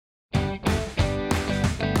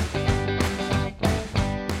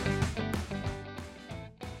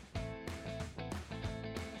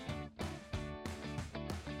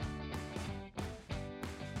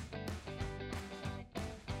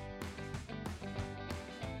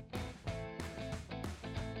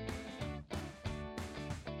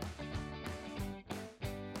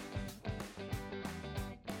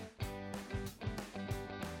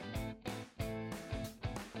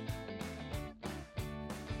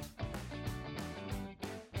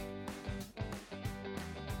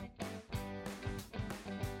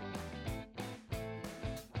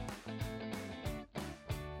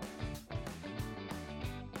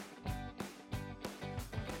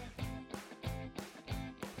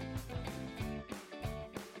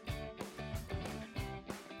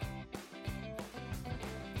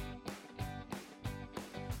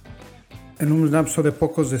en un lapso de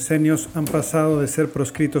pocos decenios han pasado de ser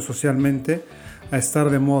proscritos socialmente a estar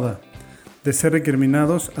de moda, de ser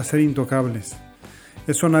recriminados a ser intocables.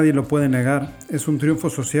 Eso nadie lo puede negar, es un triunfo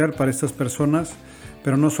social para estas personas,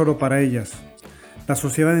 pero no solo para ellas. La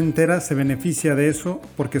sociedad entera se beneficia de eso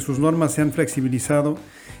porque sus normas se han flexibilizado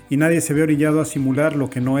y nadie se ve orillado a simular lo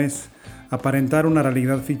que no es, aparentar una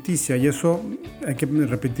realidad ficticia, y eso, hay que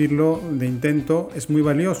repetirlo de intento, es muy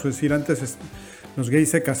valioso. Es decir, antes los gays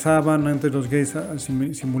se casaban, antes los gays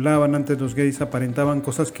simulaban, antes los gays aparentaban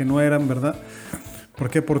cosas que no eran, ¿verdad? ¿Por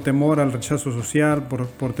qué? Por temor al rechazo social,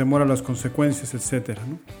 por temor a las consecuencias, etc.,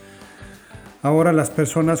 ¿no? Ahora las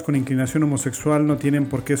personas con inclinación homosexual no tienen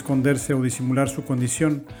por qué esconderse o disimular su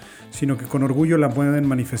condición, sino que con orgullo la pueden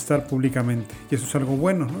manifestar públicamente. Y eso es algo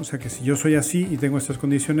bueno, ¿no? O sea, que si yo soy así y tengo estas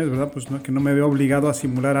condiciones, ¿verdad? Pues no, que no me veo obligado a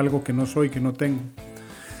simular algo que no soy, que no tengo.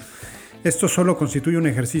 Esto solo constituye un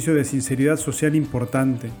ejercicio de sinceridad social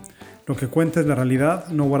importante. Lo que cuenta es la realidad,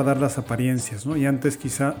 no guardar las apariencias, ¿no? Y antes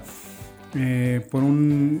quizá, por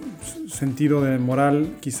un sentido de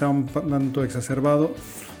moral quizá un tanto exacerbado,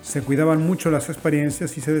 se cuidaban mucho las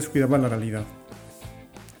experiencias y se descuidaba la realidad.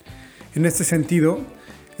 En este sentido,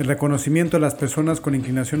 el reconocimiento de las personas con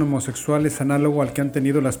inclinación homosexual es análogo al que han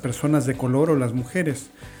tenido las personas de color o las mujeres,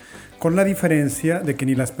 con la diferencia de que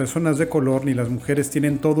ni las personas de color ni las mujeres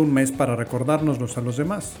tienen todo un mes para recordárnoslos a los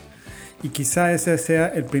demás. Y quizá ese sea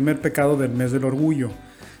el primer pecado del mes del orgullo,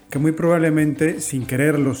 que muy probablemente, sin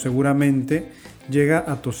quererlo seguramente, llega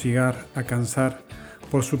a tosigar, a cansar,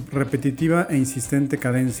 por su repetitiva e insistente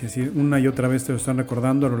cadencia, es decir, una y otra vez te lo están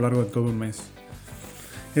recordando a lo largo de todo un mes.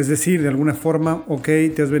 Es decir, de alguna forma, ok,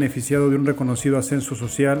 te has beneficiado de un reconocido ascenso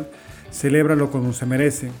social, celébralo como se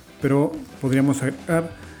merece, pero podríamos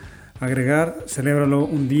agregar, celébralo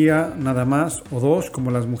un día nada más o dos,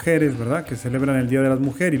 como las mujeres, ¿verdad? Que celebran el Día de las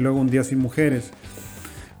Mujeres y luego un día sin mujeres,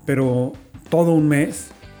 pero todo un mes,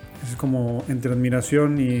 es como entre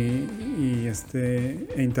admiración e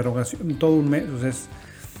interrogación, todo un mes, o sea,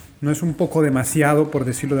 no es un poco demasiado, por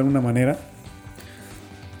decirlo de alguna manera.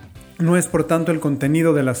 No es por tanto el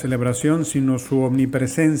contenido de la celebración, sino su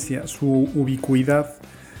omnipresencia, su ubicuidad,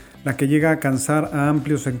 la que llega a cansar a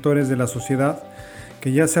amplios sectores de la sociedad,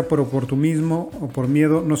 que ya sea por oportunismo o por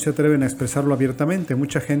miedo no se atreven a expresarlo abiertamente.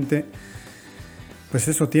 Mucha gente, pues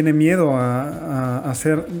eso, tiene miedo a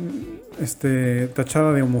ser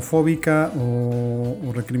tachada de homofóbica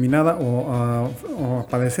o recriminada o a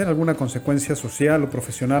padecer alguna consecuencia social o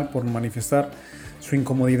profesional por manifestar su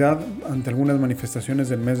incomodidad ante algunas manifestaciones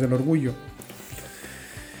del mes del orgullo.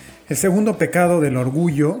 El segundo pecado del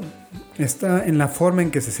orgullo está en la forma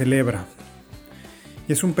en que se celebra,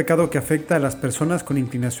 y es un pecado que afecta a las personas con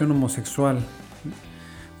inclinación homosexual,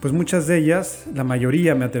 pues muchas de ellas, la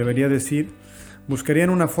mayoría me atrevería a decir,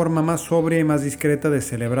 buscarían una forma más sobria y más discreta de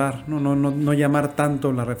celebrar, no llamar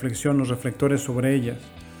tanto la reflexión, los reflectores sobre ellas.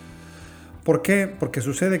 ¿Por qué? Porque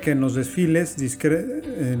sucede que en los desfiles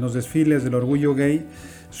del orgullo gay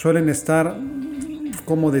suelen estar,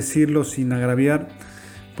 ¿cómo decirlo sin agraviar?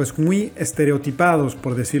 Pues muy estereotipados,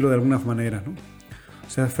 por decirlo de alguna manera, ¿no? O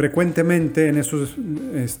sea, frecuentemente en esos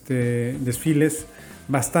desfiles,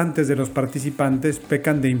 bastantes de los participantes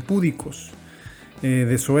pecan de impúdicos,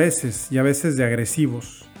 de soeces y a veces de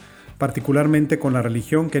agresivos, particularmente con la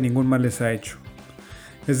religión que ningún mal les ha hecho.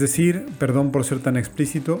 Es decir, perdón por ser tan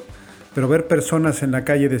explícito, pero ver personas en la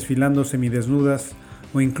calle desfilando semidesnudas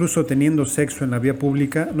o incluso teniendo sexo en la vía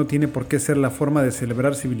pública no tiene por qué ser la forma de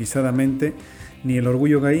celebrar civilizadamente ni el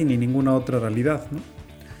orgullo gay ni ninguna otra realidad, ¿no?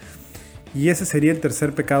 Y ese sería el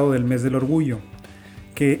tercer pecado del mes del orgullo,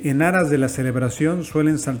 que en aras de la celebración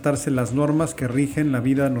suelen saltarse las normas que rigen la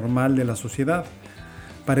vida normal de la sociedad.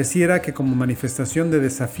 Pareciera que como manifestación de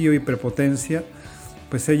desafío y prepotencia,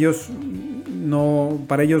 pues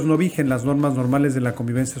para ellos no vigen las normas normales de la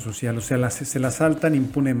convivencia social, o sea, se las saltan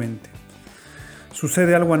impunemente.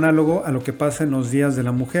 Sucede algo análogo a lo que pasa en los días de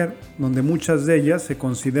la mujer, donde muchas de ellas se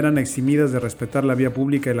consideran eximidas de respetar la vía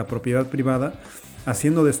pública y la propiedad privada,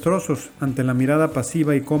 haciendo destrozos ante la mirada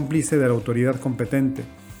pasiva y cómplice de la autoridad competente.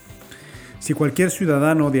 Si cualquier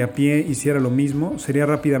ciudadano de a pie hiciera lo mismo, sería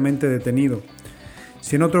rápidamente detenido.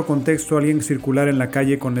 Si en otro contexto alguien circulara en la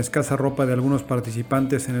calle con la escasa ropa de algunos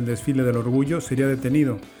participantes en el desfile del orgullo, sería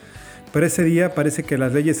detenido. Pero ese día parece que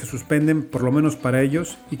las leyes se suspenden, por lo menos para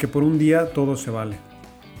ellos, y que por un día todo se vale.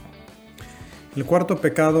 El cuarto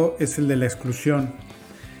pecado es el de la exclusión,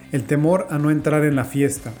 el temor a no entrar en la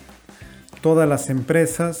fiesta. Todas las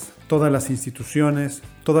empresas, todas las instituciones,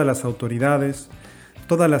 todas las autoridades,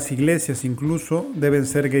 todas las iglesias incluso deben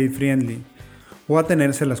ser gay friendly o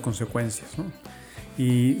atenerse a las consecuencias, ¿no?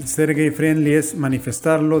 Y ser gay friendly es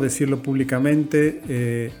manifestarlo, decirlo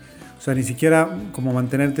públicamente, o O sea, ni siquiera como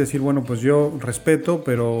mantenerte, decir, bueno, pues yo respeto,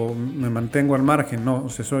 pero me mantengo al margen. No, o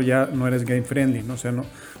sea, eso ya no eres gay friendly, ¿no? O sea,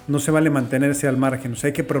 no se vale mantenerse al margen. O sea,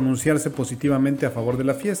 hay que pronunciarse positivamente a favor de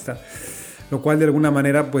la fiesta, lo cual de alguna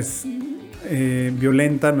manera, pues,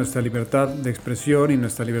 violenta nuestra libertad de expresión y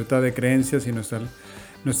nuestra libertad de creencias y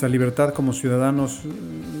nuestra libertad como ciudadanos,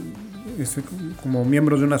 como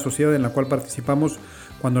miembros de una sociedad en la cual participamos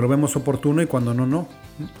cuando lo vemos oportuno y cuando no.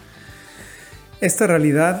 Esta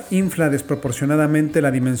realidad infla desproporcionadamente la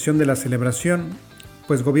dimensión de la celebración,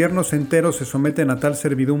 pues gobiernos enteros se someten a tal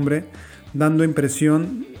servidumbre, dando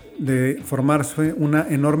impresión de formarse una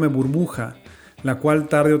enorme burbuja, la cual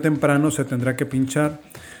tarde o temprano se tendrá que pinchar,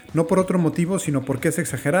 no por otro motivo, sino porque es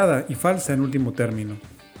exagerada y falsa en último término.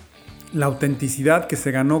 La autenticidad que se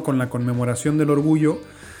ganó con la conmemoración del orgullo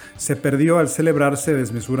se perdió al celebrarse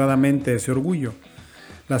desmesuradamente ese orgullo.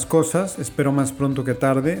 Las cosas, espero más pronto que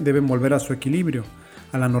tarde, deben volver a su equilibrio,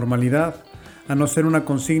 a la normalidad, a no ser una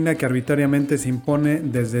consigna que arbitrariamente se impone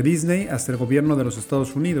desde Disney hasta el gobierno de los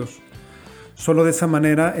Estados Unidos. Solo de esa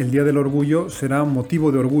manera el Día del Orgullo será un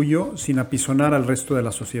motivo de orgullo sin apisonar al resto de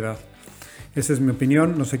la sociedad. Esa es mi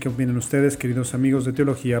opinión, no sé qué opinan ustedes, queridos amigos de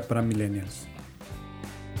Teología para Millennials.